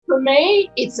me,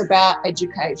 it's about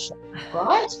education,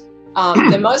 right?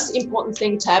 The most important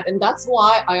thing, Tab, and that's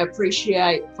why I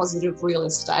appreciate Positive Real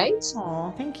Estate.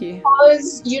 Oh, thank you.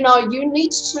 Because, you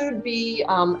need to be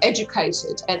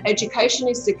educated, and education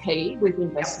is the key with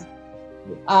investing.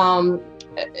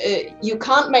 You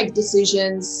can't make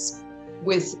decisions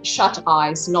with shut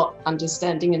eyes, not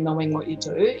understanding and knowing what you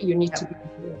do. You need to be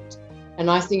informed. And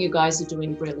I think you guys are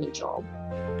doing a brilliant job.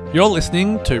 You're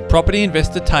listening to Property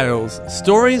Investor Tales,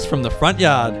 stories from the front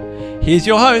yard. Here's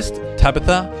your host,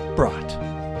 Tabitha Bright.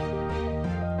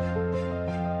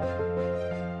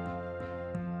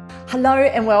 Hello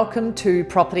and welcome to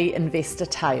Property Investor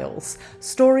Tales,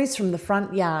 stories from the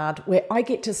front yard, where I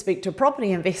get to speak to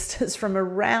property investors from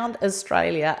around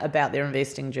Australia about their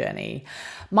investing journey.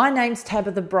 My name's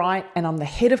Tabitha Bright and I'm the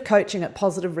head of coaching at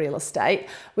Positive Real Estate,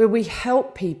 where we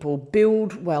help people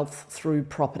build wealth through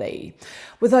property.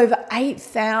 With over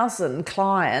 8,000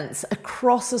 clients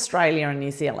across Australia and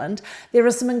New Zealand, there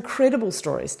are some incredible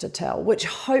stories to tell, which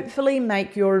hopefully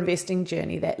make your investing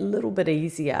journey that little bit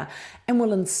easier and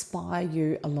will inspire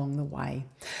you along the way.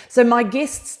 So my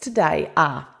guests today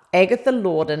are Agatha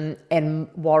Lorden and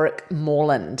Warwick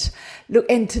Morland. Look,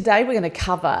 and today we're going to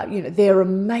cover, their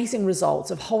amazing results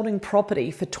of holding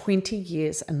property for 20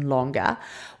 years and longer,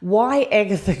 why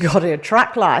Agatha got her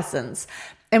truck license,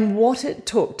 and what it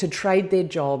took to trade their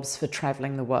jobs for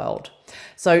traveling the world.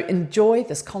 So enjoy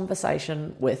this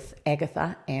conversation with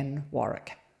Agatha and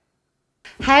Warwick.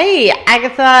 Hey,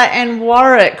 Agatha and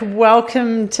Warwick,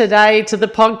 welcome today to the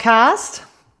podcast.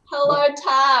 Hello,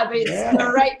 Tab. It's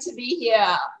great to be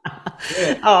here.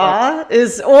 Oh,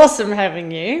 it's awesome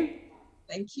having you.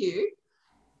 Thank you.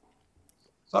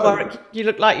 So, Warwick, you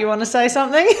look like you want to say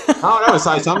something. I want to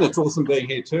say something. It's awesome being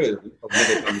here too. I've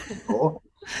never done this before.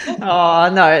 Oh,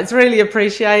 no, it's really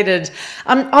appreciated.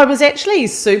 I was actually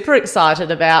super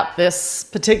excited about this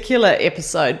particular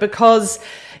episode because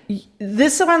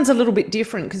this one's a little bit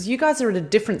different because you guys are at a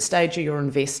different stage of your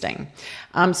investing.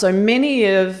 So many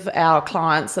of our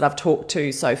clients that I've talked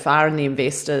to so far and the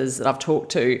investors that I've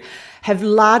talked to have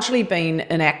largely been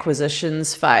in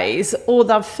acquisitions phase, or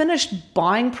they've finished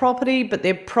buying property, but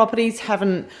their properties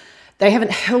haven't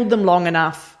held them long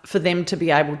enough for them to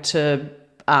be able to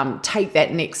take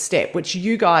that next step, which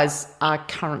you guys are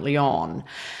currently on.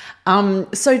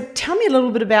 So tell me a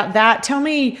little bit about that. Tell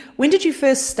me, when did you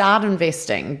first start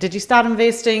investing? Did you start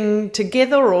investing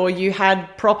together or you had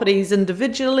properties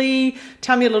individually?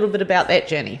 Tell me a little bit about that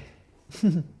journey.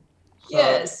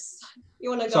 Yes.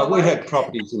 You want to go? So we had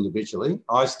properties individually.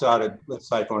 I started, let's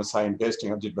say, if I want to say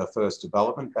investing, I did my first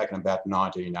development back in about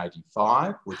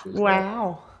 1985, which was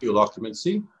dual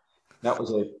occupancy. That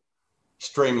was an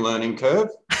extreme learning curve.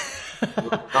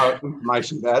 No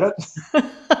information about it.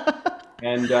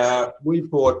 And we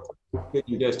bought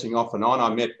investing off and on.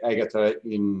 I met Agatha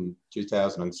in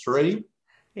 2003.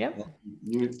 Yep.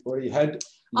 You already had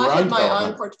I had my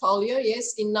own portfolio,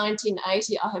 yes. In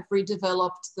 1980, I have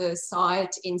redeveloped the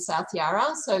site in South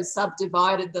Yarra, so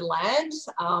subdivided the land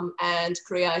and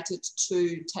created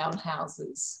 2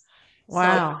 townhouses.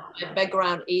 Wow. So my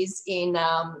background is in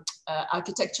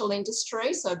architectural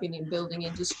industry, so I've been in building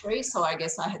industry, so I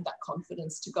guess I had that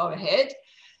confidence to go ahead.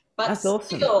 But that's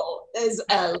awesome. Still, there's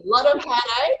a lot of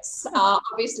headaches,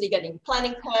 obviously getting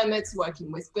planning permits,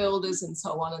 working with builders and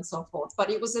so on and so forth. But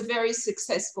it was a very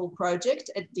successful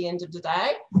project at the end of the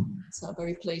day. So I'm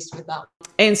very pleased with that.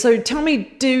 And so tell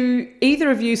me, do either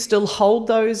of you still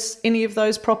hold any of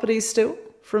those properties still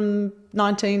from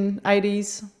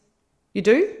 1980s? You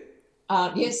do?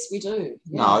 Yes, we do.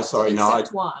 Yeah. No, sorry, no. I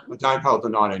one. don't hold the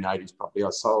 1980s property. I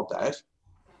sold that.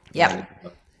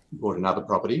 Yep. Bought another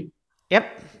property.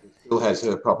 Yep. Still has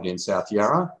her property in South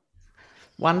Yarra.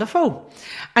 Wonderful.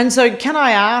 And so can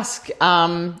I ask,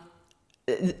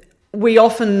 we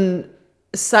often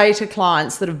say to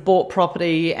clients that have bought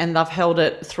property and they've held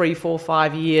it 3, 4,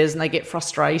 5 years and they get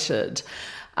frustrated.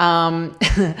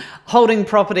 Holding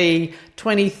property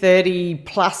 20, 30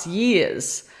 plus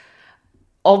years,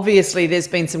 obviously there's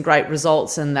been some great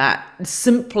results in that,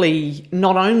 simply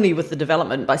not only with the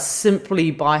development, but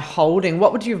simply by holding.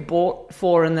 What would you have bought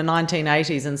for in the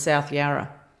 1980s in South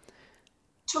Yarra?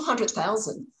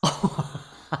 200,000.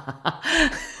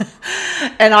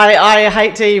 And I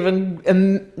hate to even,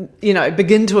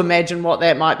 begin to imagine what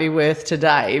that might be worth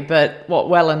today, but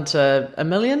well into $1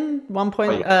 million,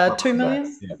 2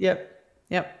 million? Yeah.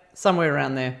 Yep, somewhere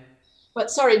around there. But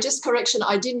sorry, just correction.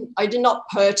 I did not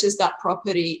purchase that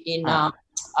property in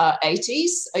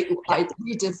 80s. I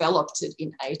redeveloped it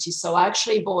in 80s. So I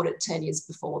actually bought it 10 years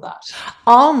before that.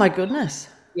 Oh my goodness.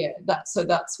 Yeah, that's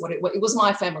what it was. It was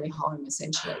my family home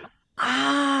essentially.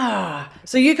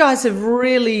 So you guys have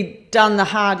really done the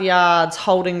hard yards,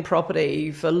 holding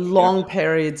property for long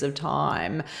periods of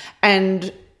time.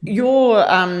 And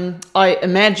I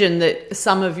imagine that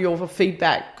some of your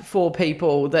feedback for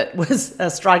people that was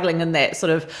struggling in that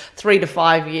sort of 3 to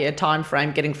 5 year time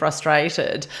frame, getting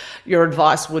frustrated, your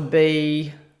advice would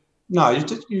be? No,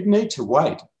 you need to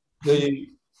wait.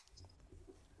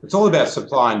 It's all about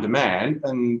supply and demand,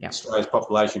 and Australia's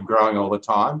population growing all the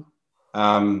time.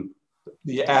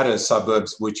 The outer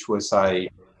suburbs, which were, say,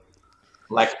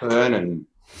 Blackburn and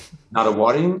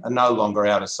Nuttawading, are no longer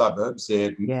outer suburbs.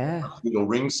 They're middle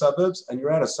ring suburbs, and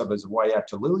your outer suburbs are way out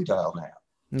to Lilydale now.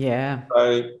 Yeah.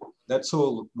 So that's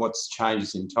all what's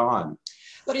changed in time.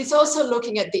 But it's also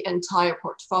looking at the entire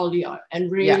portfolio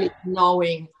and really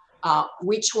knowing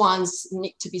which ones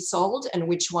need to be sold and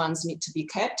which ones need to be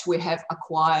kept. We have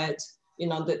acquired,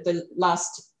 the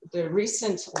last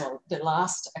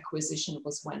acquisition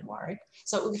was Warwick.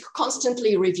 So we're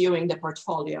constantly reviewing the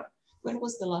portfolio. When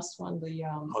was the last one? It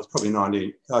was probably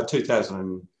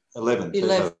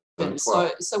 2011.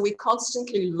 So we're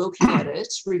constantly looking at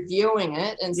it, reviewing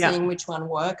it, and seeing which one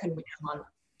work and which one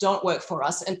don't work for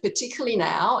us. And particularly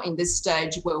now in this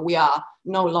stage where we are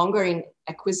no longer in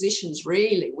acquisitions,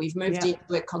 really, we've moved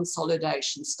into a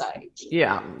consolidation stage.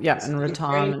 And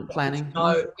retirement planning.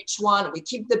 Know which one we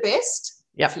keep the best,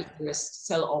 keep the rest,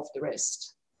 sell off the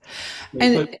rest.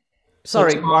 And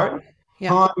sorry, Mark.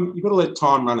 Time, you've got to let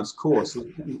time run its course,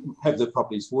 have the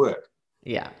properties work.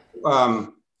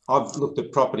 I've looked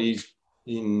at properties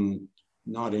in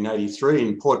 1983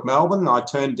 in Port Melbourne. I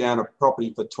turned down a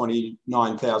property for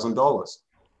 $29,000.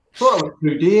 Thought it was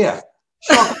too dear.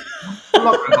 I'm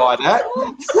not going to buy that.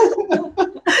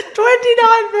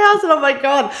 29,000. Oh my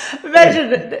God.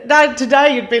 Imagine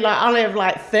today you'd be like, I only have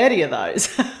like 30 of those.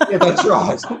 Yeah, that's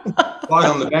right. Buy it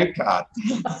on the bank card.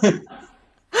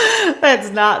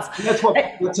 That's nuts. And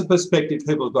that's a perspective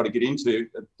people have got to get into.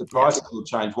 The prices will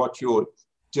change. What you're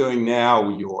doing now,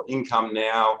 your income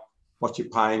now, what you're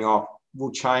paying off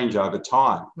will change over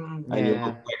time. And you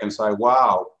look back and say,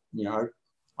 wow,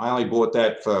 I only bought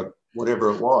that for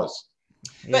whatever it was.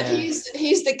 But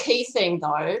here's the key thing,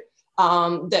 though,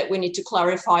 that we need to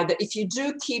clarify, that if you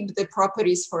do keep the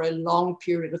properties for a long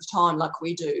period of time, like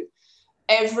we do,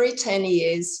 every 10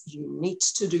 years, you need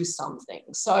to do something.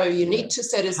 So you need to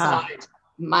set aside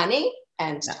money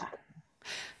and time.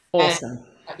 Awesome.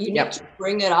 And you need to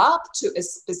bring it up to a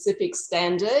specific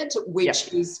standard,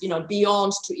 which is,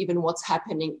 beyond to even what's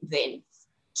happening then,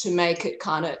 to make it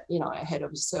kind of, ahead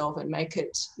of yourself and make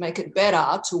it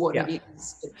better to what it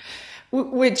is.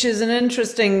 Which is an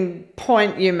interesting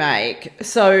point you make.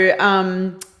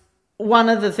 So, one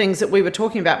of the things that we were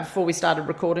talking about before we started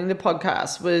recording the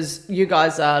podcast was you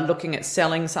guys are looking at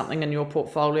selling something in your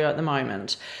portfolio at the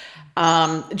moment. Do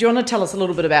you want to tell us a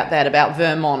little bit about that, about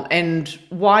Vermont, and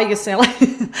why you're selling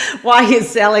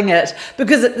it?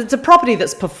 Because it's a property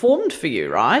that's performed for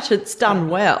you, right? It's done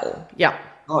well. Yeah.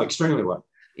 Oh, extremely well.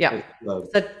 Yeah. So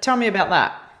tell me about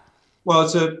that. Well,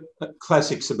 it's a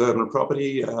classic suburban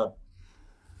property.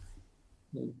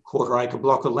 Quarter-acre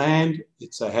block of land.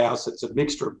 It's a house. It's a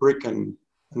mixture of brick and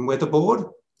weatherboard.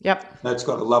 Yep. It's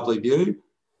got a lovely view,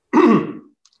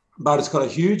 but it's got a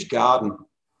huge garden,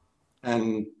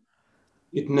 and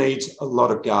it needs a lot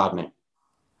of gardening.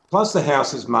 Plus, the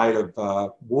house is made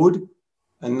of wood,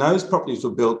 and those properties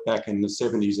were built back in the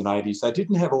 70s and 80s. They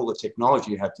didn't have all the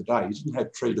technology you have today. You didn't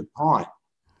have treated pine.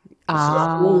 So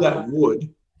all that wood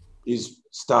is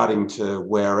starting to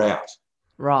wear out.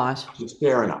 Right. It's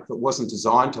fair enough. It wasn't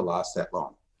designed to last that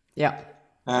long. Yeah.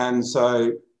 And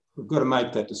so we've got to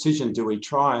make that decision. Do we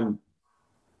try and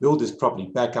build this property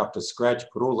back up to scratch,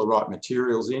 put all the right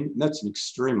materials in? And that's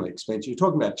extremely expensive. You're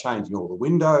talking about changing all the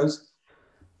windows,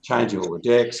 changing all the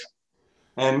decks.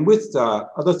 And with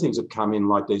other things that come in,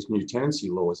 like these new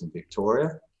tenancy laws in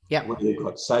Victoria, where you've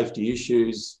got safety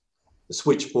issues, the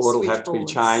switchboard will have to be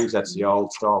changed. That's the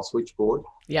old style switchboard.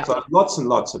 Yeah. So lots and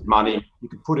lots of money. You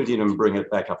could put it in and bring it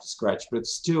back up to scratch, but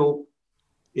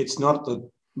it's not the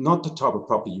type of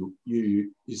property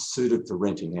you is suited for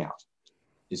renting out.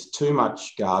 There's too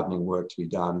much gardening work to be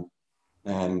done,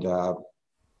 and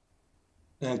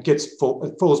it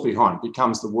falls behind. It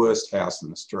becomes the worst house in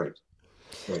the street.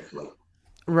 Hopefully.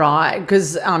 Right,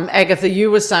 because Agatha,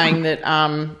 you were saying that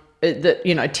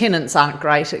tenants aren't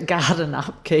great at garden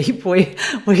upkeep. We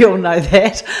all know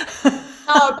that.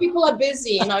 No, people are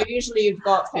busy. Usually you've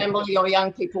got family or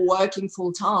young people working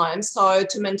full time. So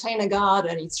to maintain a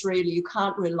garden, you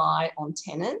can't rely on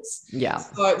tenants. Yeah.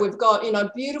 So we've got,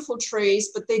 beautiful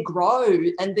trees, but they grow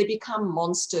and they become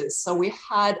monsters. So we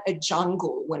had a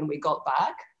jungle when we got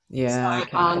back. Yeah.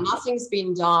 So nothing's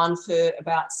been done for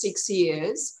about 6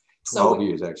 years. 12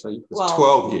 years, actually. It's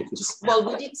 12 years. Well,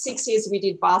 we did 6 years. We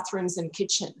did bathrooms and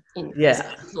kitchen in this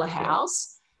particular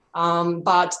house.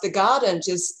 But the garden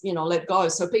just, let go.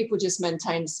 So people just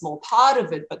maintained a small part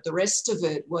of it, but the rest of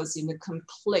it was in a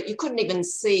complete, you couldn't even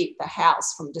see the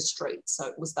house from the street. So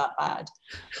it was that bad.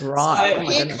 Right. So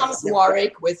here comes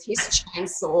Warwick with his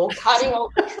chainsaw, cutting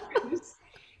all the trees.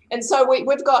 And so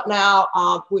we've got now,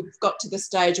 we've got to the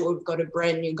stage where we've got a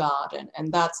brand new garden.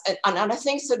 And I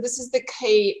think, so this is the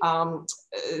key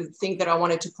thing that I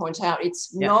wanted to point out.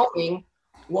 It's knowing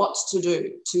what to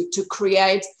do to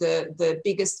create the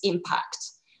biggest impact.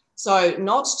 So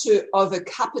not to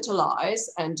overcapitalize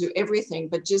and do everything,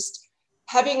 but just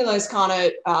having those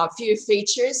kind of few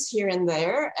features here and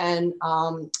there, and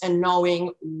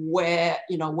knowing where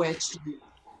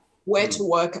to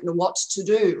work and what to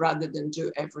do rather than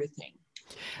do everything.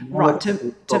 Right.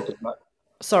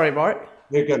 Sorry, Warwick.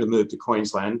 We're going to move to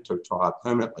Queensland to retire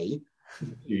permanently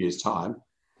in a few years' time.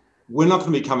 We're not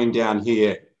going to be coming down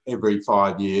here every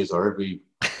 5 years or every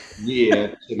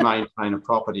year to maintain a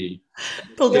property.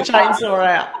 Pull the chainsaw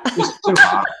out. It's too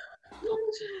hard.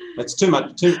 It's too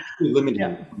much, too limiting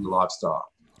in the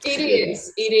lifestyle. It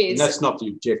is. And that's not the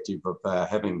objective of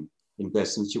having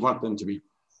investments. You want them to be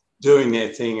doing their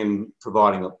thing and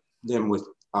providing them with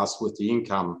the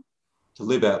income to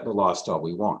live out the lifestyle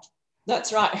we want.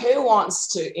 That's right. Who wants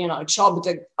to, chop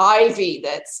the ivy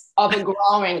that's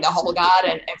overgrowing the whole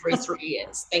garden every 3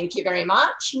 years? Thank you very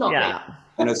much. Not me.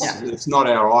 And it's not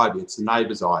our ivy, it's the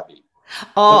neighbour's ivy.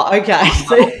 Oh, okay.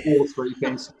 So 3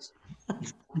 fences.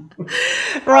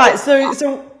 Right.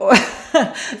 So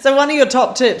one of your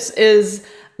top tips is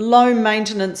low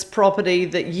maintenance property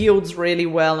that yields really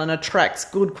well and attracts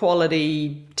good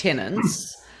quality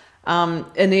tenants in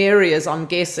areas, I'm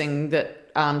guessing, that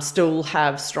still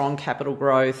have strong capital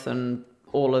growth and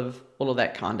all of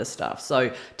that kind of stuff. So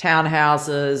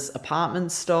townhouses,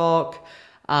 apartment stock,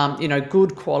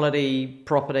 good quality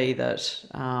property that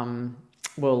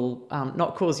will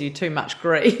not cause you too much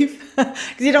grief, because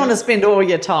you don't want to spend all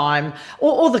your time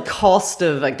or the cost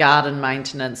of a garden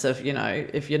maintenance if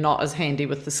you're not as handy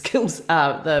with the skills,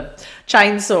 the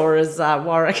chainsaw as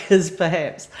Warwick is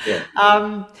perhaps.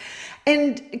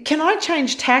 And can I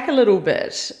change tack a little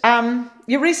bit?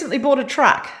 You recently bought a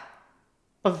truck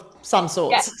of some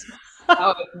sorts.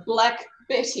 Yes. Black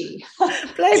Betty.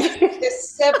 The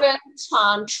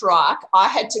 7-ton truck. I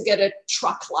had to get a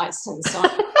truck license on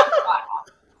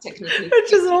technically.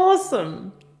 Which is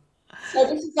awesome. So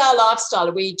this is our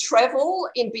lifestyle. We travel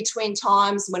in between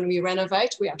times. When we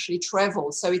renovate, we actually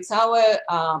travel. So it's our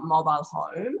mobile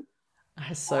home.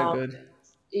 That's so good.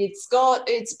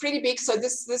 It's pretty big. So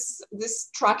this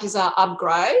truck is our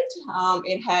upgrade.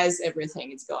 It has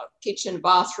everything. It's got kitchen,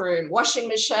 bathroom, washing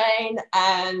machine,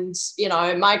 and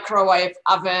microwave,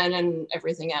 oven, and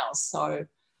everything else. So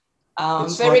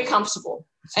very comfortable,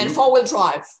 and 4-wheel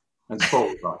drive. And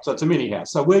 4-wheel drive. So it's a mini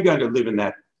house. So we're going to live in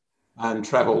that and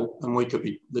travel, and we could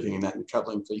be living in that and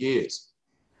traveling for years.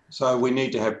 So we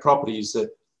need to have properties that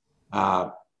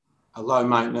are low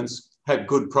maintenance, have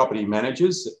good property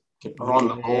managers that are on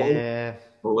the ball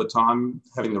all the time,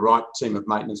 having the right team of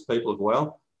maintenance people as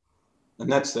well.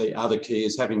 And that's the other key,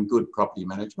 is having good property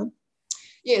management.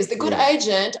 Yes, the good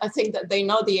agent, I think that they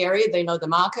know the area, they know the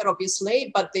market,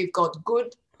 obviously, but they've got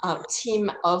good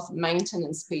team of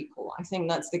maintenance people. I think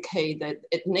that's the key, that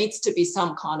it needs to be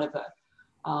some kind of a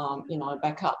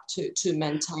backup to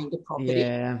maintain the property.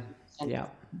 And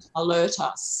alert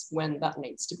us when that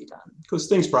needs to be done. Because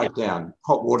things break down.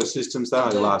 Hot water systems, they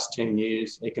only last 10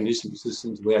 years. Air conditioning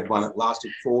systems, we had one that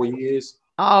lasted 4 years.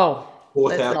 Oh,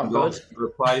 $4,000 to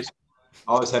replace.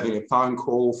 I was having a phone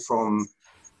call from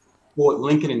Port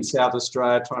Lincoln in South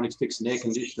Australia trying to fix an air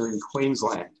conditioner in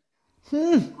Queensland.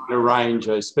 To arrange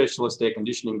a specialist air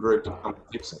conditioning group to come and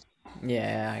fix it.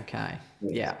 Yeah.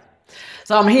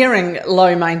 So I'm hearing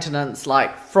low maintenance,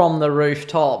 like from the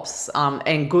rooftops,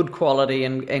 and good quality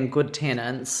and good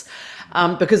tenants,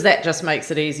 because that just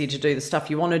makes it easy to do the stuff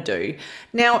you want to do.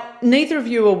 Now, neither of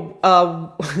you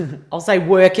are, I'll say,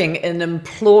 working in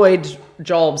employed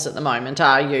jobs at the moment,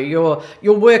 are you?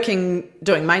 You're working,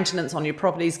 doing maintenance on your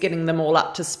properties, getting them all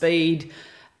up to speed,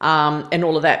 and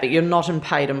all of that, but you're not in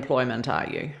paid employment, are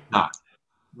you? No,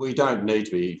 we don't need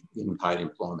to be in paid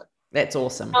employment. That's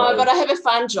awesome. No, but I have a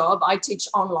fun job. I teach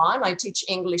online. I teach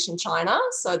English in China.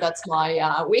 So that's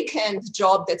my weekend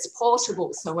job that's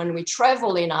portable. So when we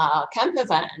travel in our camper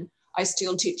van, I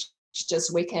still teach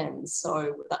just weekends.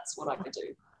 So that's what I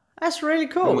do. That's really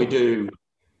cool. And we do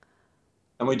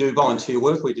volunteer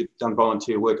work. We've done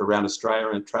volunteer work around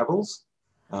Australia and travels.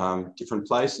 different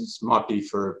places. Might be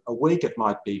for a week, it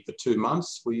might be for 2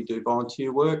 months. We do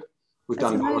volunteer work. We've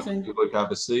done volunteer work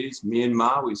overseas.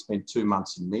 Myanmar, we spent 2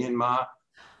 months in Myanmar.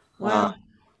 Wow.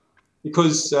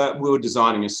 Because we were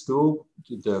designing a school,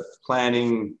 did the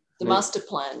planning. The master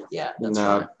plan, yeah, that's in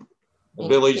right. A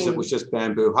village that was just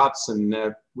bamboo huts, and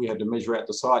we had to measure out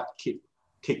the site, kick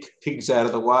pigs out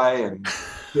of the way, and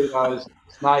mosquitoes,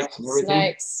 snakes and everything.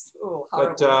 Snakes, oh,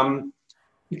 horrible. But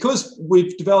because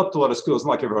we've developed a lot of skills,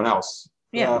 like everyone else,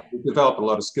 we've developed a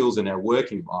lot of skills in our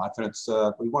working life, and it's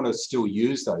we want to still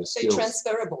use those skills. They're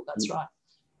transferable, that's right.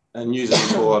 And use them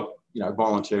for,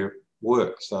 volunteer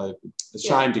work. So it's a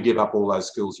shame to give up all those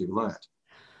skills you've learned.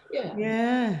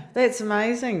 Yeah, that's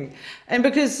amazing. And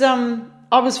because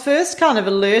I was first kind of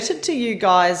alerted to you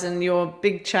guys and your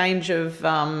big change of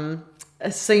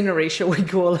scenery, shall we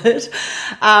call it,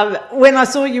 when I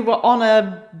saw you were on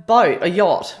a boat, a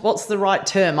yacht. What's the right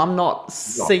term? I'm not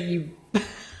sea.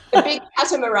 A big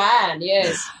catamaran,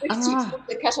 yes. 50 foot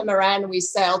the catamaran, we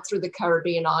sailed through the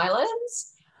Caribbean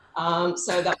islands.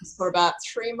 So that was for about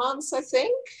 3 months, I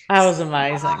think. That was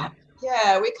amazing.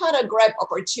 We kind of grab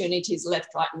opportunities left,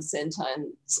 right, and centre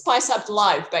and spice up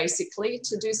life, basically,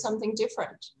 to do something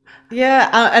different. Yeah,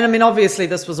 and I mean, obviously,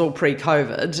 this was all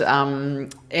pre-COVID,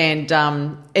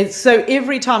 and so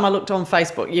every time I looked on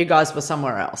Facebook, you guys were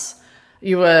somewhere else.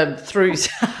 You were through,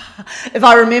 if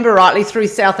I remember rightly, through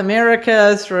South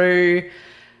America, through.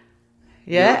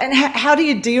 Yeah. And how do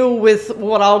you deal with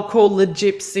what I'll call the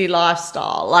gypsy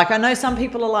lifestyle? Like, I know some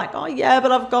people are like, oh, yeah,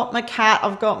 but I've got my cat,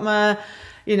 I've got my,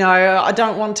 I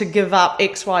don't want to give up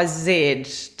X, Y, Z.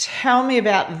 Tell me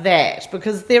about that,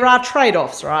 because there are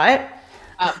trade-offs, right?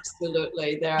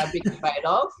 Absolutely. There are big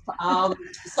trade-offs.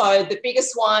 So the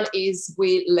biggest one is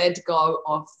we let go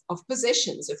of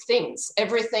possessions, of things.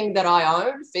 Everything that I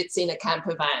own fits in a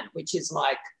camper van, which is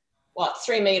like,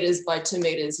 3 meters by 2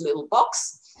 meters little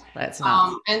box. That's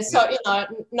nice. And so,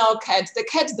 no cat. The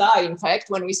cat died, in fact,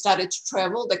 when we started to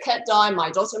travel. The cat died.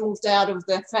 My daughter moved out of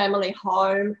the family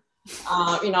home.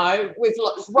 We've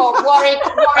Warwick.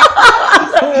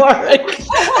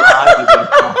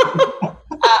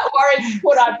 Warwick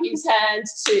put up his hand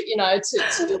to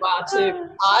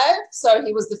arrive. So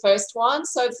he was the first one.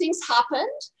 So things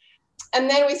happened. And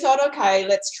then we thought, okay,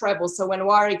 let's travel. So when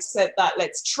Warwick said that,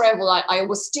 let's travel, I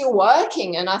was still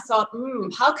working, and I thought,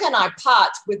 how can I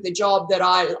part with the job that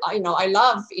I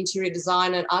love, interior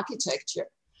design and architecture.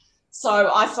 So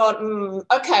I thought,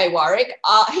 okay, Warwick,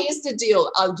 here's the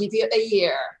deal. I'll give you a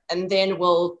year, and then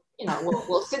we'll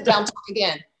sit down, talk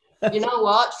again. You know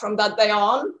what? From that day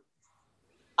on,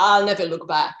 I'll never look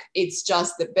back. It's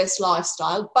just the best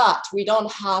lifestyle, but we don't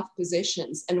have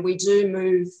possessions, and we do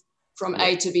move from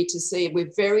A to B to C. We're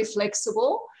very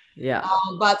flexible. Yeah.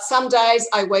 But some days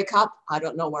I wake up, I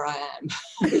don't know where I am.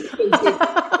 Because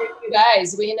 2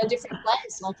 days, we're in a different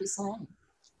place, like you're saying.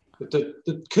 But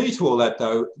the key to all that,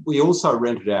 though, we also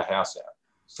rented our house out.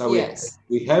 So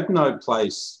we have no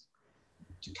place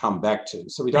to come back to.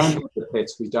 So we don't have the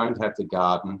pets, we don't have the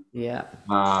garden. Yeah.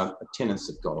 Tenants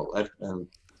have got all that.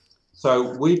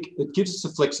 So it gives us the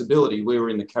flexibility. We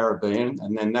were in the Caribbean,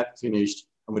 and then that finished,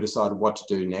 and we decided what to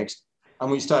do next. And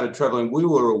we started traveling. We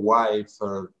were away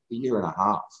for a year and a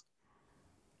half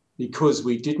because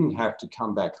we didn't have to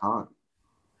come back home.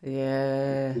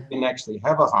 Yeah. We didn't actually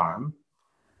have a home.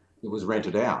 It was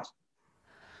rented out.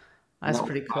 That's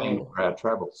pretty cool. For our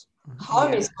travels.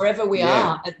 Home is wherever we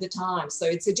are at the time. So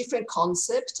it's a different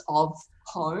concept of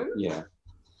home. Yeah.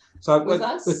 So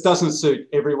it doesn't suit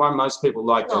everyone. Most people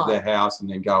like to have their house and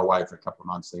then go away for a couple of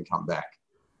months, then come back.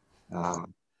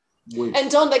 And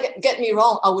don't get me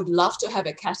wrong, I would love to have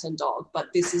a cat and dog,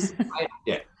 but this is the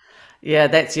trade-off. Yeah,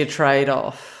 that's your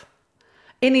trade-off.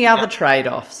 Any other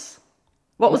trade-offs?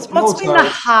 What's been the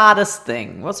hardest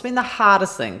thing? What's been the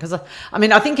hardest thing? Because,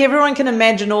 I think everyone can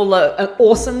imagine all the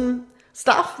awesome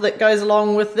stuff that goes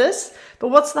along with this, but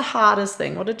what's the hardest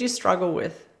thing? What did you struggle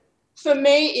with? For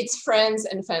me, it's friends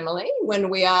and family. When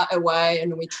we are away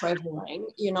and we're traveling,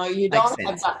 you don't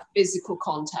have that physical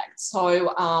contact.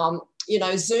 So,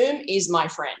 Zoom is my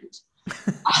friend.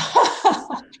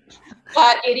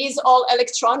 But it is all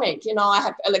electronic. I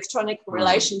have electronic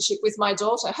relationship with my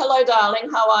daughter. Hello, darling.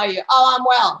 How are you? Oh, I'm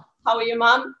well. How are you,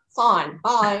 Mum? Fine.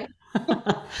 Bye.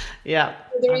 Yeah.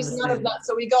 There is none of that.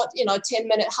 So we got,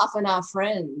 10-minute, half an hour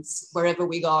friends wherever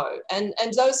we go. And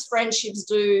those friendships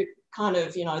do kind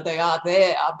of, they are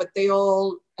there, but they're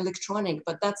all electronic.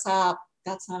 But that's our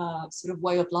sort of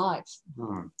way of life.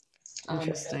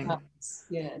 Interesting.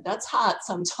 That's hard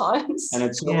sometimes. And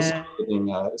it's also living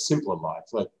a simpler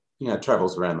life. Like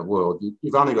travels around the world,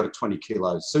 you've only got a 20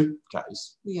 kilo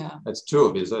suitcase. Yeah. That's 2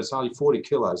 of you. So it's only 40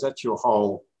 kilos. That's your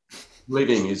whole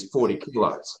living is 40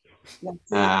 kilos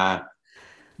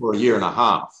for a year and a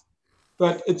half.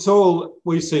 But it's all,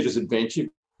 we see it as adventure.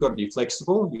 You've got to be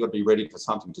flexible. You've got to be ready for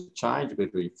something to change. You've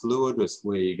got to be fluid with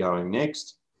where you're going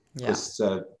next. Because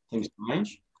things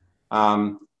change.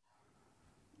 So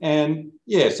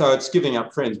it's giving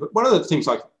up friends. But one of the things,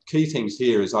 key things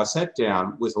here is I sat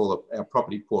down with all of our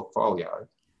property portfolio,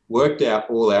 worked out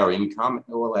all our income,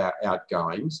 all our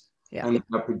outgoings, and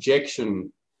a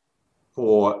projection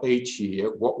for each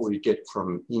year, what we get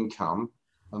from income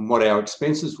and what our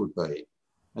expenses would be.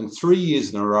 And 3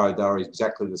 years in a row, they were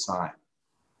exactly the same.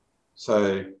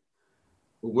 So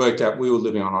we worked out we were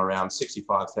living on around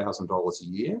 $65,000 a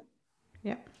year.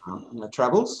 In our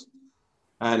travels,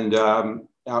 and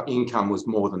our income was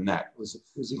more than that. It was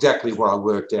exactly what I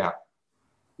worked out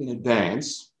in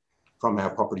advance from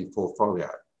our property portfolio.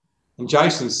 And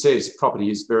Jason says property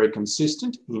is very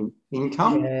consistent in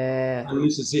income. Yeah. And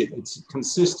this is it. It's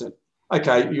consistent.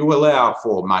 Okay, you allow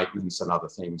for maintenance and other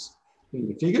things in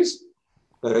the figures,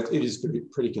 but it is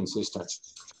pretty consistent.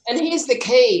 And here's the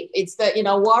key. It's that,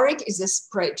 Warwick is a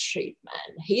spreadsheet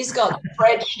man. He's got a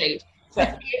spreadsheet for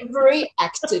every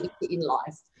activity in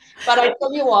life. But I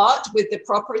tell you what, with the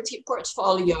property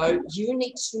portfolio, you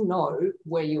need to know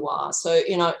where you are. So,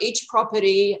 each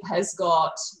property has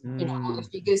got, all the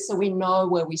figures, so we know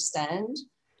where we stand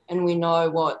and we know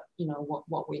what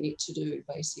we need to do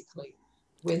basically.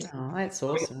 That's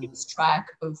awesome.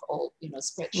 Track of all,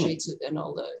 spreadsheets and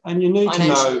all the. And you need to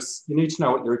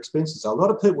know what your expenses are. A lot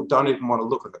of people don't even want to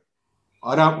look at it.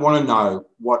 I don't want to know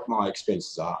what my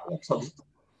expenses are.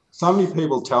 So many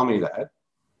people tell me that.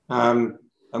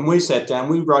 And we sat down,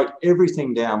 we wrote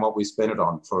everything down, what we spent it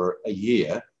on for a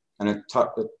year, and it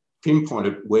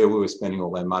pinpointed where we were spending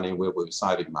all our money and where we were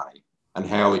saving money and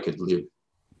how we could live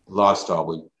the lifestyle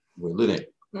we're living.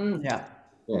 Yeah.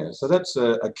 So that's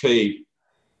a key,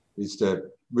 is to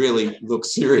really look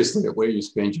seriously at where you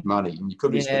spend your money. And you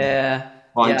could be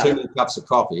buying 2 many cups of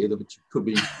coffee, but you could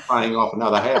be paying off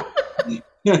another house.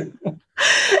 Did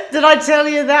I tell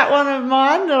you that one of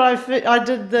mine that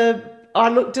I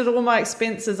looked at all my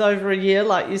expenses over a year,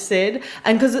 like you said,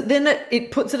 and because then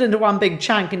it puts it into one big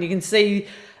chunk, and you can see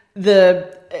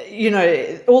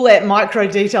all that micro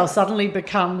detail suddenly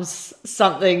becomes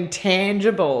something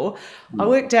tangible. I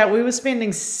worked out we were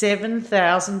spending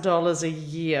 $7,000 a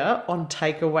year on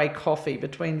takeaway coffee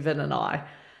between Vin and I.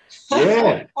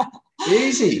 Yeah,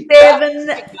 easy.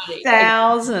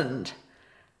 7,000.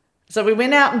 So we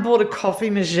went out and bought a coffee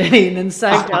machine and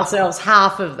saved ourselves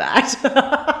half of that.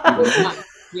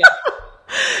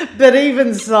 But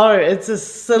even so, it's a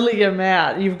silly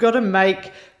amount. You've got to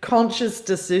make conscious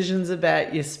decisions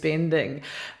about your spending.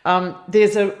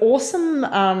 There's an awesome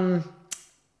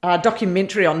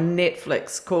documentary on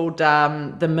Netflix called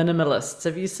The Minimalists.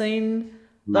 Have you seen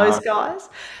those guys?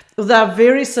 Well, they're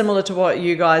very similar to what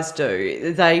you guys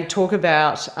do. They talk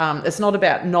about, it's not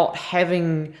about not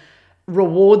having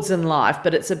rewards in life,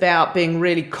 but it's about being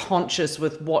really conscious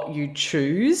with what you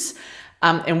choose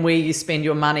and where you spend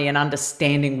your money and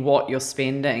understanding what you're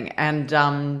spending. And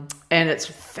it's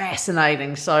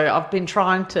fascinating. So I've been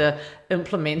trying to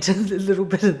implement a little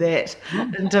bit of that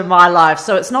into my life.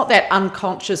 So it's not that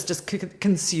unconscious, just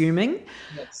consuming.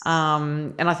 Yes.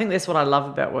 And I think that's what I love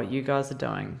about what you guys are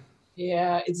doing.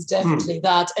 Yeah, it's definitely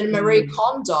that. And Marie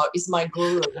Kondo is my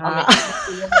guru. I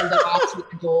mean, the woman that I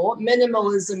adore.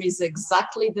 Minimalism is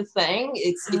exactly the thing.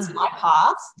 It's my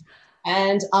path.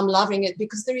 And I'm loving it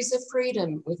because there is a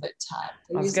freedom with it, Tab.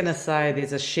 I was going to say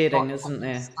there's a shedding, isn't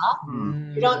there?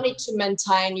 You don't need to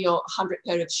maintain your 100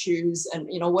 pair of shoes and,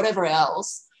 whatever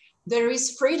else. There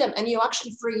is freedom, and you're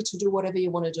actually free to do whatever you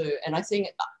want to do. And I think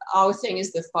our thing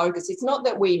is the focus. It's not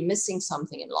that we're missing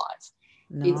something in life.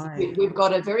 No. We've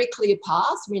got a very clear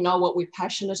path. We know what we're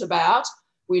passionate about.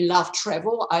 We love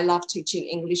travel. I love teaching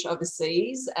English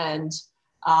overseas, and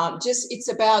it's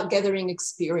about gathering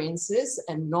experiences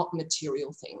and not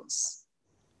material things.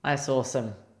 That's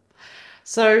awesome.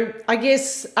 So I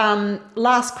guess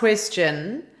last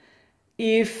question,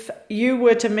 if you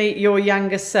were to meet your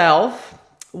younger self,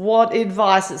 what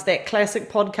advice, it's that classic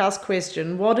podcast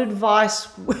question, what advice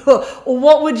or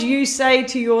what would you say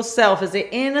to yourself? Is there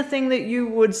anything that you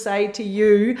would say to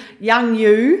you, young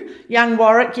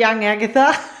Warwick, young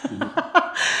Agatha?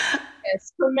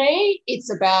 Yes, for me,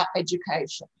 it's about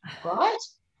education, right?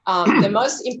 The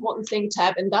most important thing,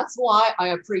 Tab, and that's why I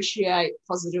appreciate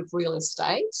Positive Real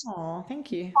Estate. Oh,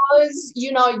 thank you. Because,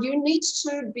 you need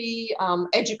to be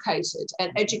educated,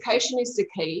 and education is the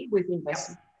key with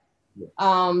investing.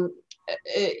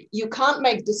 you can't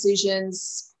make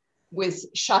decisions with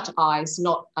shut eyes,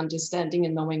 not understanding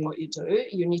and knowing what you do.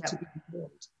 You need to be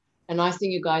informed. And I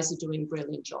think you guys are doing a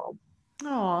brilliant job.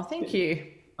 Oh, thank you.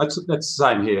 That's the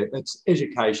same here. It's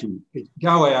education.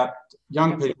 Go out,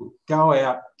 young people, go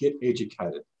out, get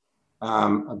educated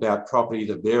about property,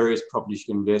 the various properties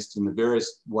you can invest in, the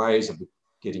various ways of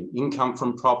getting income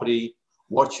from property,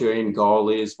 what your end goal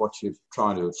is, what you're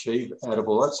trying to achieve out of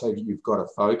all that. So you've got to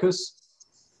focus.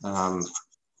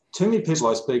 Too many people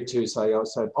I speak to say, I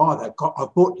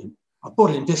bought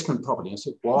an investment property. I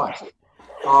said, why?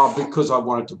 Oh, because I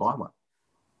wanted to buy one.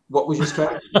 What was your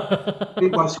strategy?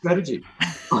 My strategy.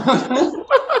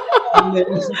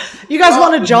 You guys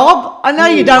want a job? I know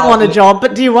you don't want a job,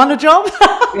 but do you want a job?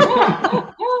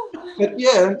 But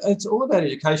yeah, it's all about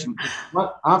education.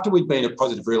 After we'd been at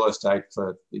Positive Real Estate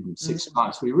for 6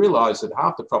 months, we realised that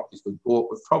half the properties we bought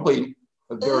were probably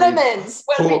a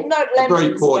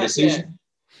very poor decision.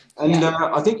 Yeah. And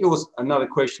I think it was another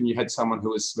question. You had someone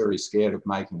who was very scared of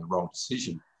making the wrong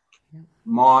decision. Yeah.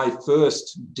 My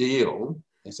first deal,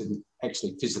 I said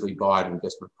actually physically buy an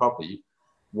investment property,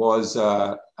 was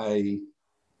a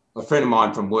friend of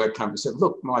mine from work came and said,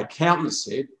 look, my accountant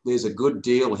said there's a good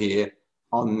deal here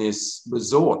on this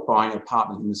resort, buying an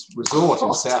apartment in this resort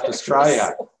in South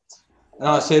Australia. And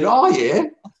I said, oh, yeah.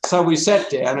 So we sat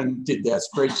down and did our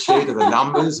spreadsheet of the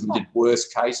numbers and did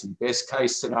worst case and best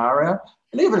case scenario.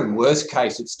 And even in worst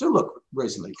case, it still looked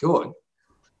reasonably good.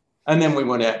 And then we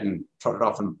went out and trotted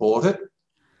off and bought it,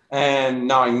 and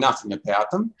knowing nothing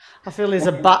about them. I feel there's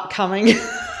a but coming.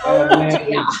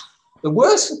 The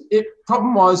worst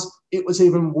problem was it was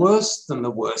even worse than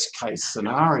the worst case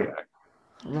scenario.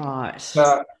 Right.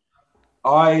 So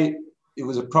it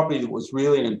was a property that was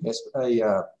really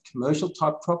a commercial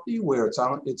type property where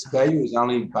its value is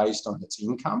only based on its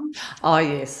income. Oh,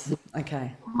 yes.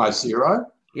 Okay. Almost zero.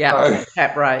 Yeah, so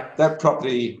cap rate. That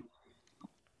property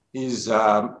is,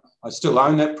 I still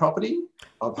own that property.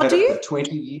 I've had it for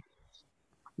 20 years.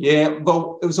 Yeah,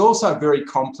 well, it was also a very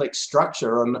complex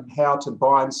structure on how to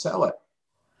buy and sell it.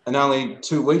 And only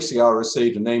 2 weeks ago, I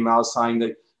received an email saying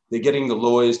that they're getting the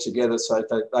lawyers together so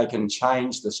that they can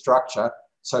change the structure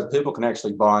so people can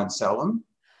actually buy and sell them.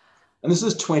 And this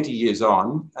is 20 years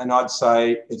on, and I'd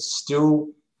say it's still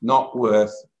not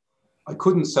worth, I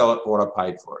couldn't sell it for what I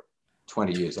paid for it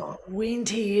 20 years on.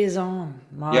 20 years on,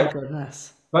 my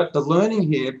goodness. But the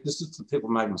learning here, this is the people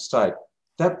make a mistake,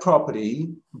 that property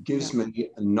gives me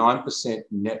a 9%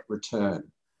 net return.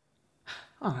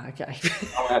 Oh, okay.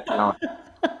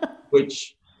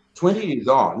 Which 20 years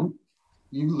on,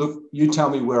 you tell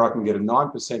me where I can get a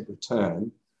 9%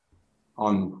 return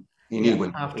on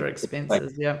anyone. After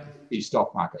expenses, the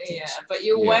stock market. Yeah, but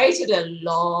you waited a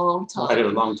long time. Waited a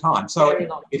long time. So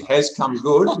it has come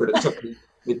good, but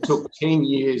it took 10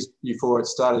 years before it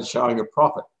started showing a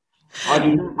profit. I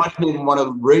didn't even want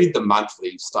to read the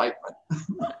monthly statement.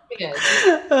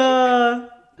 It's a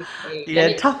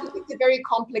very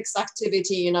complex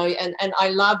activity, and I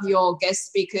love your guest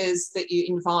speakers that you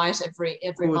invite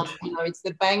every month. It's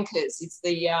the bankers, it's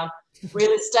the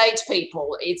real estate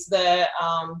people, it's the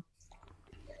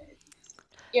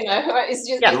it's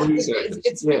just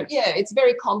it's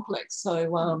very complex.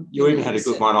 So you even had a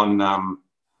good one on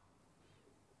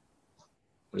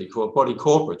what do you call it? Body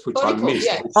corporates, which I missed.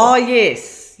 Yeah. Oh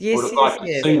yes.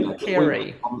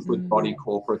 Kerry. Problems with body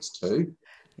corporates too.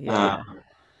 Yeah.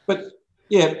 But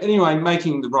yeah, anyway,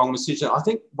 making the wrong decision. I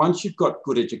think once you've got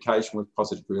good education with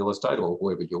Positive Real Estate or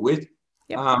whoever you're with,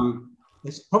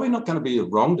 it's probably not going to be a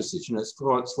wrong decision. It's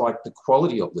like the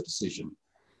quality of the decision.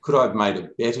 Could I have made a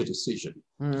better decision?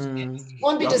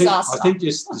 Won't be disaster. I think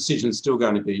this decision is still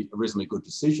going to be a reasonably good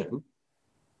decision.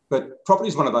 But property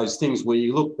is one of those things where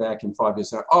you look back in 5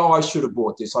 years and say, I should have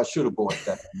bought this, I should have bought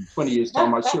that. In 20 years'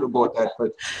 time, I should have bought that for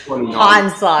 29.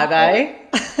 Hindsight, eh?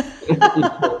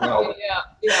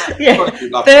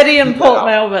 Yeah. 30 in Port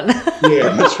Melbourne. Yeah,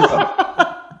 that's right.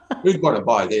 Who's got to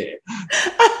buy there?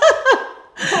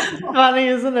 Funny,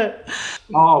 isn't it?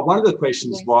 Oh, one of the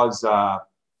questions was,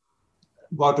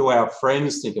 what do our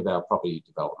friends think about property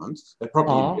development?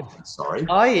 Investment, sorry.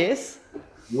 Oh, yes.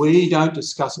 We don't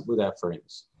discuss it with our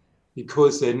friends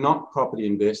because they're not property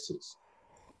investors.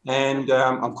 And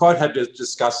I'm quite happy to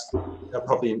discuss our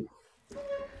property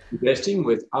investing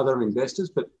with other investors,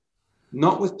 but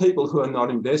not with people who are not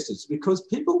investors, because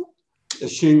people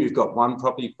assume you've got 1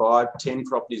 property, 5, 10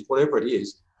 properties, whatever it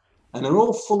is, and they're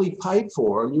all fully paid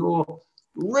for, and you're a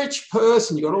rich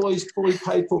person, you've got all these fully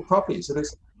paid for properties. And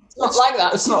it's not like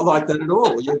that. It's not like that at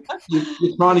all. You're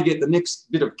trying to get the next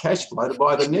bit of cash flow to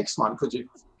buy the next one because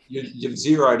you've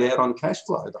zeroed out on cash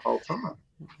flow the whole time.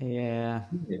 Yeah.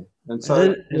 And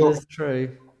so it is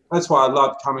true. That's why I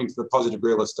love coming to the positive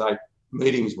real estate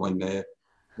meetings when they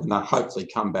hopefully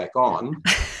come back on.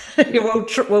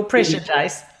 We'll pressure,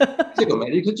 Jace.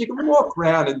 Because you can walk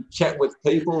around and chat with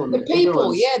people. And the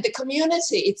people, the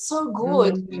community. It's so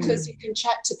good because you can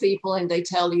chat to people and they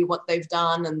tell you what they've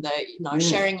done and they,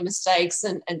 sharing mistakes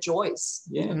and joys.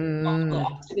 Yeah.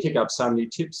 Pick up so many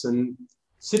tips and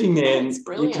sitting there and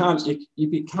you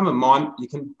become you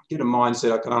can get a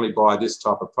mindset, I can only buy this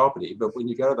type of property. But when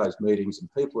you go to those meetings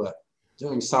and people are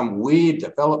doing some weird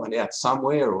development out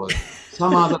somewhere or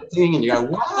some other thing, and you go,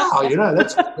 wow,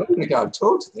 that's I'm going to go and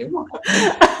talk to them.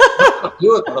 I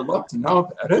do it, but I'd like to know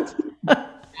about it.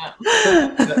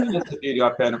 That's the beauty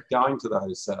I found of going to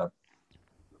those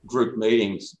group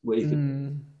meetings where you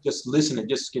can just listen and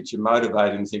just get you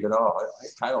motivated and think, oh,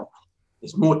 okay, well,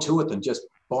 there's more to it than just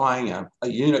buying a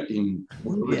unit in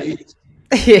whatever it is.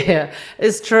 Yeah,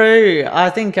 it's true. I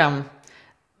think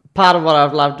part of what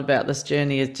I've loved about this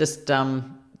journey is just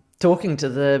talking to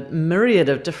the myriad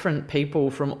of different people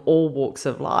from all walks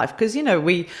of life. Because,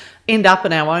 we end up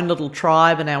in our own little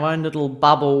tribe and our own little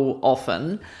bubble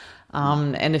often.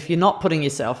 And if you're not putting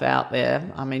yourself out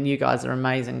there, I mean, you guys are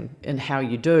amazing in how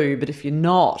you do. But if you're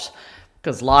not,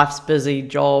 because life's busy,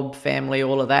 job, family,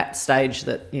 all of that stage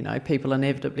that, people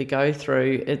inevitably go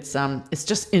through, it's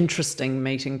just interesting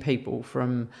meeting people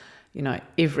from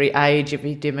every age,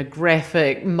 every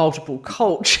demographic, multiple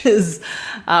cultures,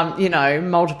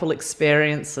 multiple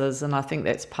experiences. And I think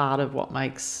that's part of what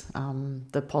makes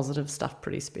the positive stuff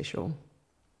pretty special.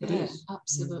 It is.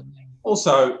 Absolutely.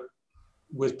 Also,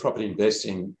 with property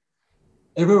investing,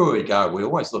 everywhere we go, we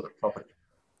always look at property.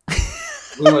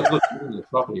 We always look at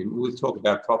property. We talk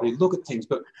about property, look at things,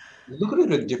 but look at it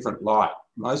in a different light.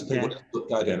 Most people just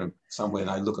go down somewhere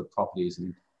and they look at properties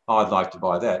and, I'd like to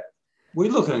buy that. We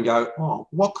look at it and go, oh,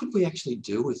 what could we actually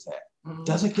do with that?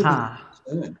 Does it give us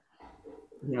a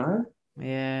return?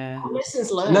 Yeah.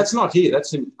 Lessons learned. And that's not here.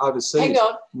 That's in overseas. Hang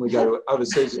on. We go to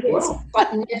overseas as well.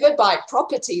 But never buy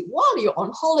property while you're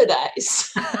on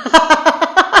holidays.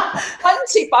 One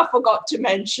tip I forgot to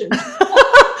mention.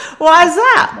 Why is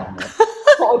that?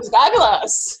 Port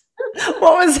Douglas.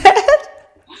 What was that?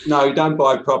 No, you don't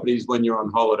buy properties when you're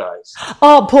on holidays.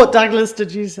 Oh, Port Douglas,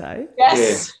 did you say?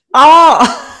 Yes. Yeah.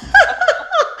 Oh.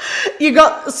 You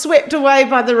got swept away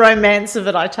by the romance of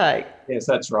it, I take. Yes,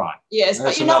 that's right. Yes,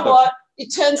 that's but you know what?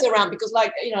 It turns around because,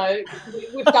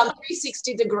 we've done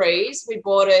 360 degrees. We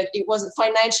bought it. It wasn't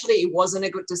financially. It wasn't a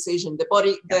good decision. The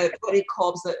body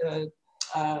corps.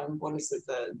 What is it?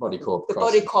 The body corp. The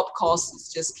body corp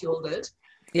costs just killed it.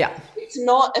 Yeah. It's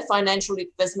not a financial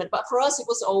investment, but for us, it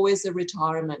was always a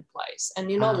retirement place.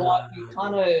 And you know what?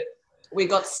 We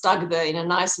got stuck there in the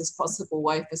nicest possible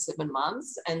way for 7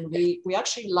 months, and we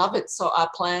actually love it. So our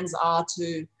plans are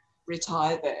to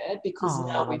retire there because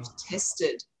now we've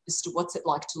tested as to what's it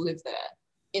like to live there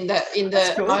in the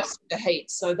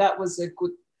heat. So that was a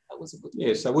good.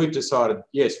 Yeah. So we've decided,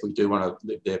 yes, we do want to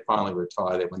live there. Finally,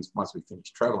 retire there once we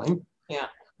finish travelling. Yeah.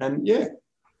 And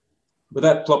but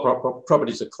that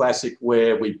property is a classic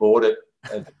where we bought it.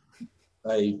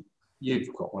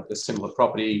 You've got a similar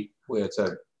property where it's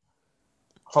a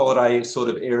holiday sort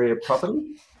of area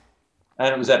property,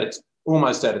 and it was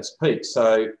almost at its peak.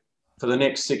 So for the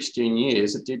next 16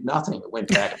 years, it did nothing. It went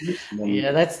back.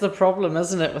 Yeah, that's the problem,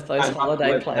 isn't it, with those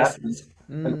holiday places?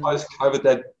 And post-COVID,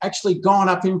 they've actually gone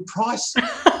up in price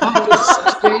after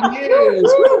 16 years.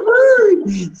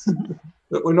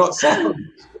 But we're not selling.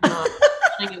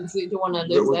 You don't want to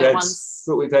live there once.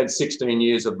 But we've had 16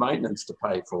 years of maintenance to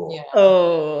pay for. Yeah.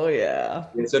 Oh, yeah.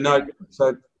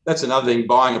 So that's another thing,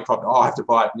 buying a property. Oh, I have to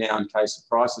buy it now in case the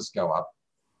prices go up.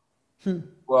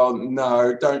 Well,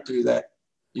 no, don't do that.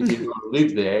 If you want to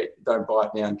live there, don't buy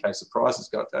it now in case the prices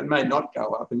go up. It may not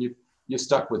go up, and you're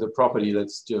stuck with a property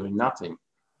that's doing nothing.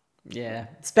 Yeah.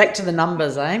 It's back to the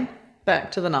numbers, eh?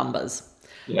 Back to the numbers.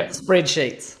 Yeah.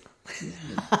 Spreadsheets.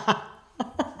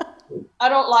 I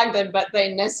don't like them, but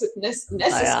they're necessary. They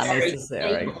are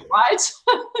necessary. Right?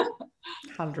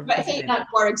 100%.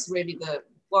 But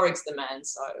Warwick's the man.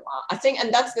 So I think,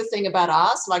 and that's the thing about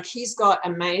us, he's got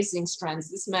amazing strengths.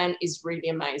 This man is really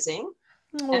amazing.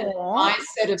 Aww. And my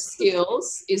set of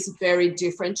skills is very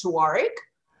different to Warwick.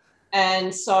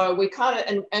 And so we kind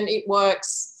of, and it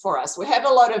works for us. We have a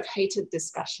lot of heated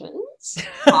discussions,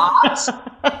 but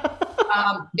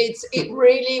it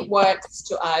really works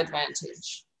to our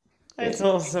advantage. It's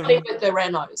awesome. With the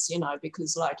renos,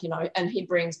 because and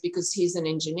because he's an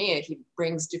engineer, he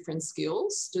brings different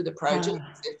skills to the project.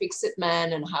 He's a fix-it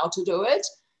man and how to do it.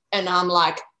 And I'm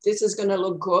like, this is going to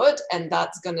look good and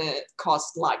that's going to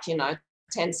cost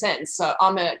 10 cents. So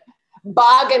I'm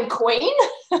bargain queen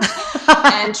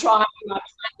and try and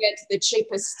get the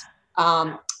cheapest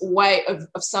way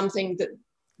of something that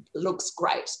looks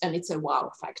great and it's a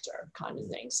wow factor kind of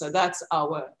thing. So that's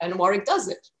and Warwick does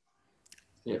it.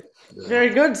 Yeah. Very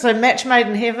good. So match made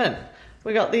in heaven.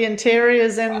 We got the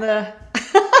interiors and the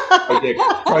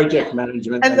project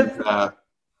management and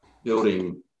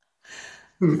building.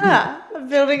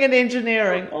 Building and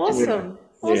engineering. Awesome.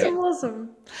 Yeah.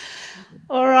 Awesome.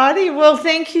 All righty. Well,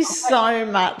 thank you so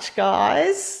much,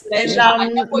 guys.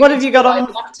 And what have you got on? I'd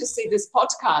love to see this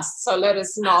podcast, so let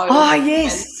us know. Oh,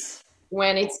 yes.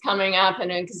 When it's coming up, and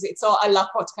because I love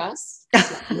podcasts.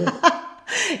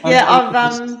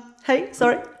 Hey,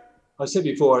 sorry. I said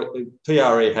before,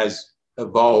 PRE has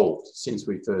evolved since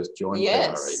we first joined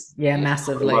PRE. Yeah,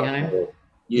 massively.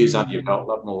 Years under your belt, a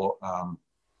lot more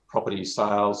property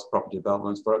sales, property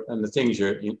developments, and the things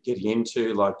you're getting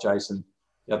into, like Jason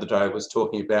the other day was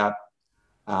talking about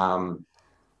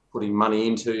putting money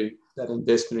into that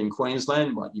investment in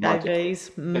Queensland. Like you might get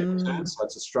so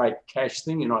it's a straight cash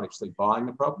thing. You're not actually buying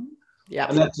the property. Yeah,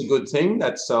 and that's a good thing.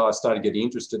 That's I started getting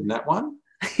interested in that one.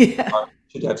 Yeah, I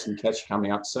should have some cash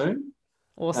coming up soon.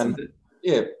 Awesome.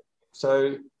 And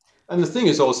so the thing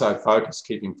is also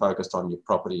keeping focused on your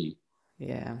property.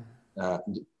 Yeah.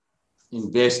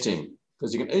 Investing,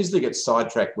 because you can easily get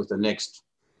sidetracked with the next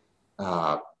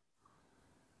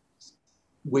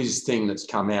whiz thing that's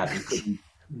come out. You could be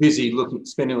busy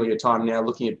spending all your time now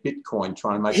looking at Bitcoin,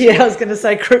 trying to make. Yeah, I was going to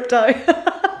say crypto.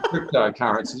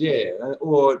 Cryptocurrency, yeah,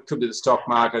 or it could be the stock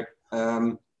market.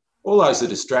 All those are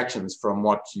distractions from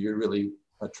what you really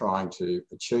are trying to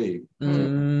achieve.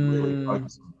 Really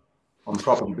focus on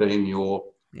property being your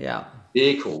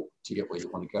vehicle to get where you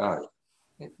want to go.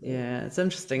 Yeah, it's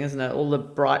interesting, isn't it? All the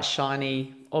bright,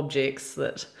 shiny objects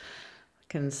that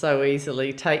can so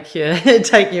easily take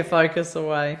your focus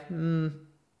away.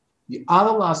 The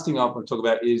other last thing I want to talk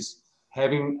about is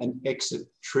having an exit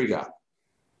trigger.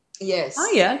 Yes.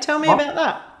 Oh, yeah. Tell me about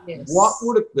that. Yes. What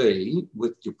would it be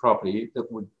with your property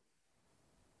that would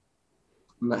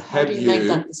have you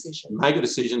make a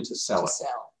decision to sell it?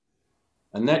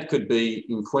 And that could be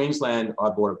in Queensland. I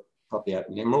bought a property out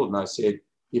in Emerald, and I said,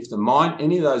 if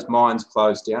any of those mines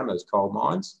close down, those coal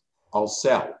mines, I'll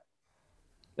sell.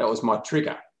 That was my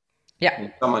trigger. Yeah.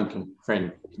 And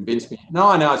friend convinced me,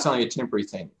 no, it's only a temporary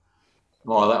thing.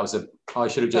 Well, I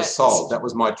should have just sold. That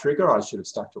was my trigger. I should have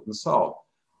stuck to it and sold.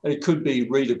 It could be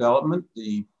redevelopment.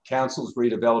 The council's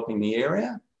redeveloping the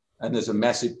area, and there's a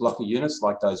massive block of units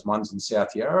like those ones in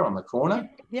South Yarra on the corner.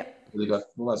 Yep. They've got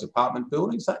all those apartment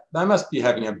buildings. They must be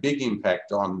having a big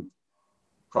impact on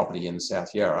property in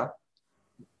South Yarra,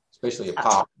 especially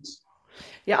apartments.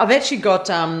 Yeah, I've actually got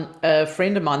a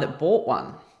friend of mine that bought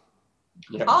one.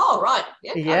 Yep. Oh, right.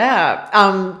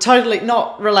 Yeah. Totally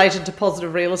not related to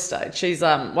positive real estate. She's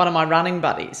one of my running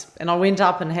buddies. And I went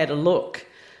up and had a look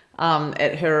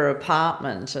at her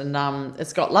apartment, and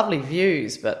it's got lovely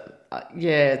views, but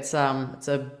it's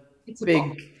a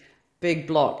big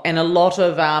block, and a lot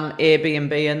of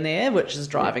Airbnb in there, which is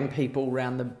driving people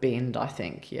around the bend, I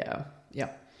think. Yeah.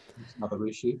 That's another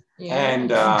issue. Yeah.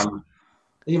 And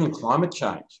even climate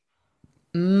change.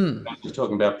 You're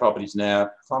talking about properties now.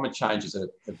 Climate change is a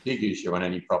big issue on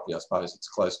any property, I suppose. It's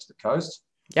close to the coast.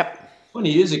 Yep.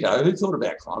 20 years ago, who thought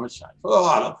about climate change?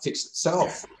 Oh, it'll fix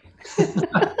itself.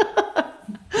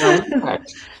 No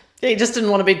impact. Yeah, you just didn't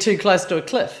want to be too close to a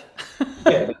cliff.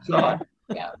 Yeah, that's right.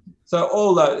 Yeah. So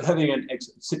although having an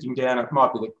exit, sitting down, it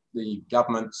might be the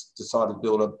government's decided to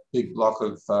build a big block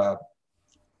of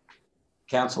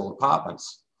council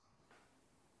apartments,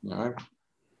 and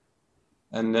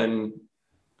then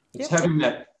it's having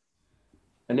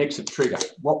an exit trigger.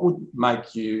 What would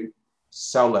make you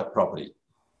sell that property?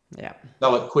 Yeah.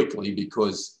 Sell it quickly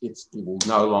because it will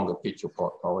no longer fit your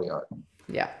portfolio.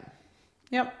 Yeah.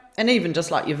 Yep. And even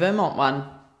just like your Vermont one,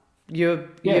 you're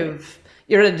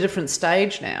at a different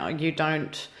stage now. You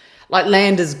don't, like,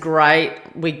 land is great.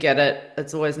 We get it.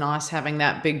 It's always nice having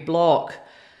that big block.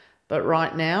 But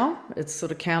right now, it's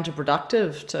sort of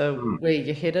counterproductive to where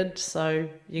you're headed. So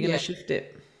you're going to shift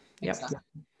it. Yep. Exactly.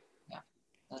 Yeah.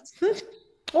 That's good.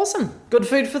 Awesome. Good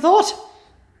food for thought.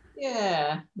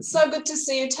 Yeah. So good to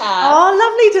see you, Tab. Oh,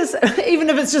 lovely to see, even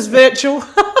if it's just virtual.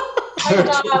 I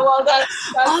know. Well, that's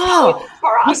good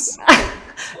for us.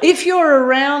 If you're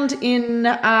around in,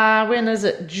 when is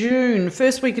it? June,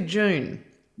 first week of June.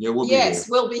 Yeah, we'll be here.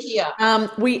 We'll be here.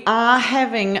 We are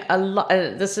having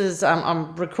this is,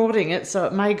 I'm recording it, so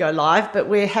it may go live, but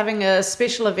we're having a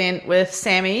special event with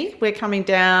Sammy. We're coming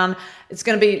down. It's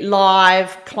going to be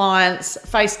live, clients,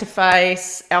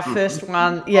 face-to-face, our first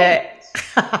one. Yeah,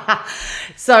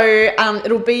 So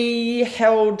it'll be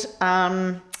held,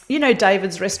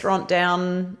 David's restaurant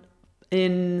down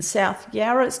in South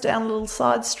Yarra. It's down a little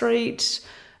side street.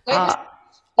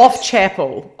 Off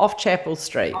Chapel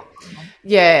Street.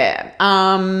 Yeah.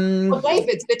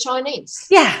 David's, the Chinese.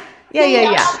 Yeah.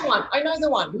 I know the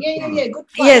one. Yeah. Good place.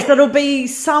 Yes, it'll be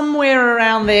somewhere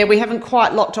around there. We haven't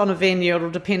quite locked on a venue.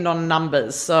 It'll depend on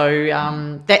numbers. So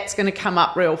that's going to come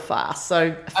up real fast.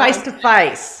 So face to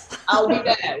face. I'll be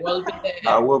there. We'll be there.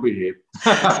 I will be here.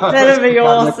 That'll be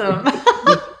awesome.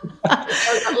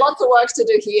 There's lots of work to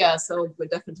do here, so we'll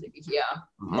definitely be here.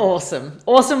 Awesome.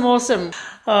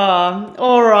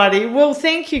 All righty. Well,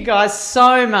 thank you guys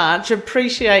so much.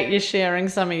 Appreciate you sharing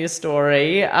some of your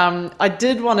story. I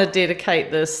did want to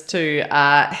dedicate this to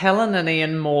Helen and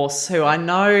Ian Morse, who I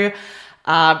know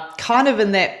kind of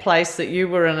in that place that you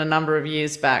were in a number of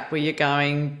years back, where you're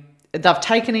going, they've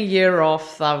taken a year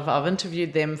off. I've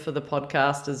interviewed them for the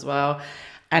podcast as well.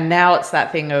 And now it's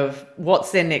that thing of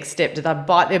what's their next step? Do they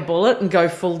bite their bullet and go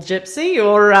full gypsy,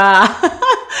 or are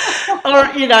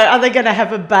they going to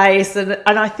have a base? And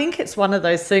I think it's one of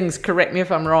those things, correct me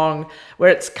if I'm wrong, where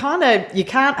it's kind of, you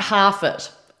can't half it.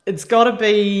 It's kind of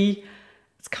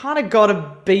got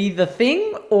to be the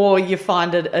thing, or you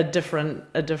find it a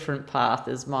different path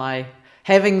is my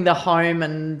having the home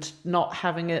and not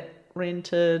having it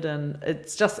rented. And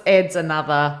it just adds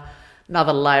another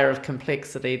layer of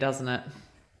complexity, doesn't it?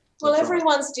 Well,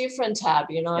 everyone's different, Tab,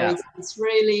 It's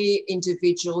really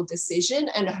individual decision,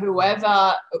 and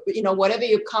whoever, whatever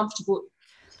you're comfortable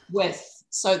with,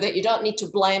 so that you don't need to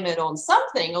blame it on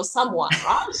something or someone,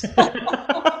 right?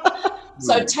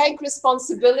 So take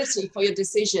responsibility for your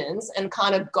decisions and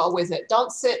kind of go with it.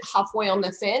 Don't sit halfway on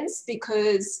the fence,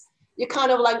 because you're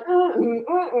kind of like,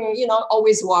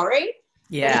 always worry.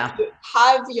 Yeah.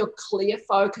 Have your clear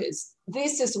focus.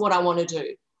 This is what I want to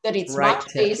do. That it's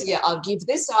much easier. I'll give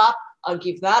this up. I'll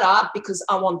give that up because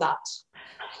I want that.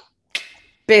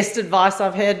 Best advice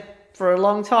I've had for a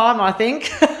long time, I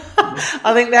think.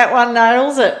 I think that one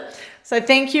nails it. So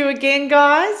thank you again,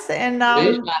 guys. And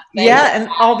and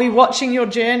I'll be watching your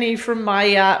journey from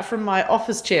my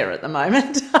office chair at the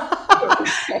moment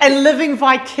and living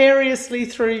vicariously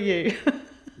through you.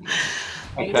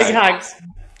 Okay. Big hugs.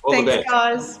 Thanks,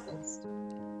 guys.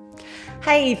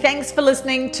 Hey, thanks for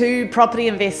listening to Property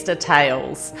Investor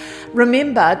Tales.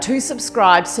 Remember to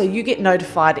subscribe so you get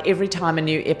notified every time a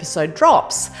new episode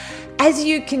drops. As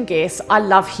you can guess, I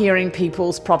love hearing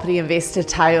people's property investor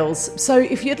tales. So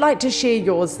if you'd like to share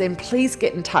yours, then please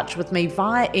get in touch with me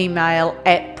via email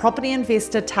at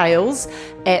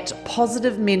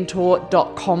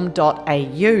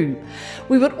propertyinvestortales@positivementor.com.au.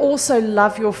 We would also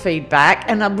love your feedback,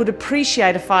 and I would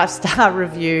appreciate a 5-star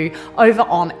review over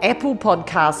on Apple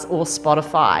Podcasts or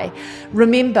Spotify.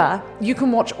 Remember, you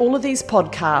can watch all of these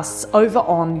podcasts over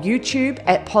on YouTube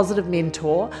at Positive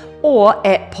Mentor or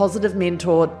at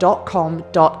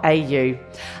positivementor.com.au.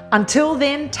 Until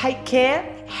then, take care,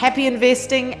 happy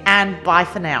investing, and bye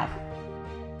for now.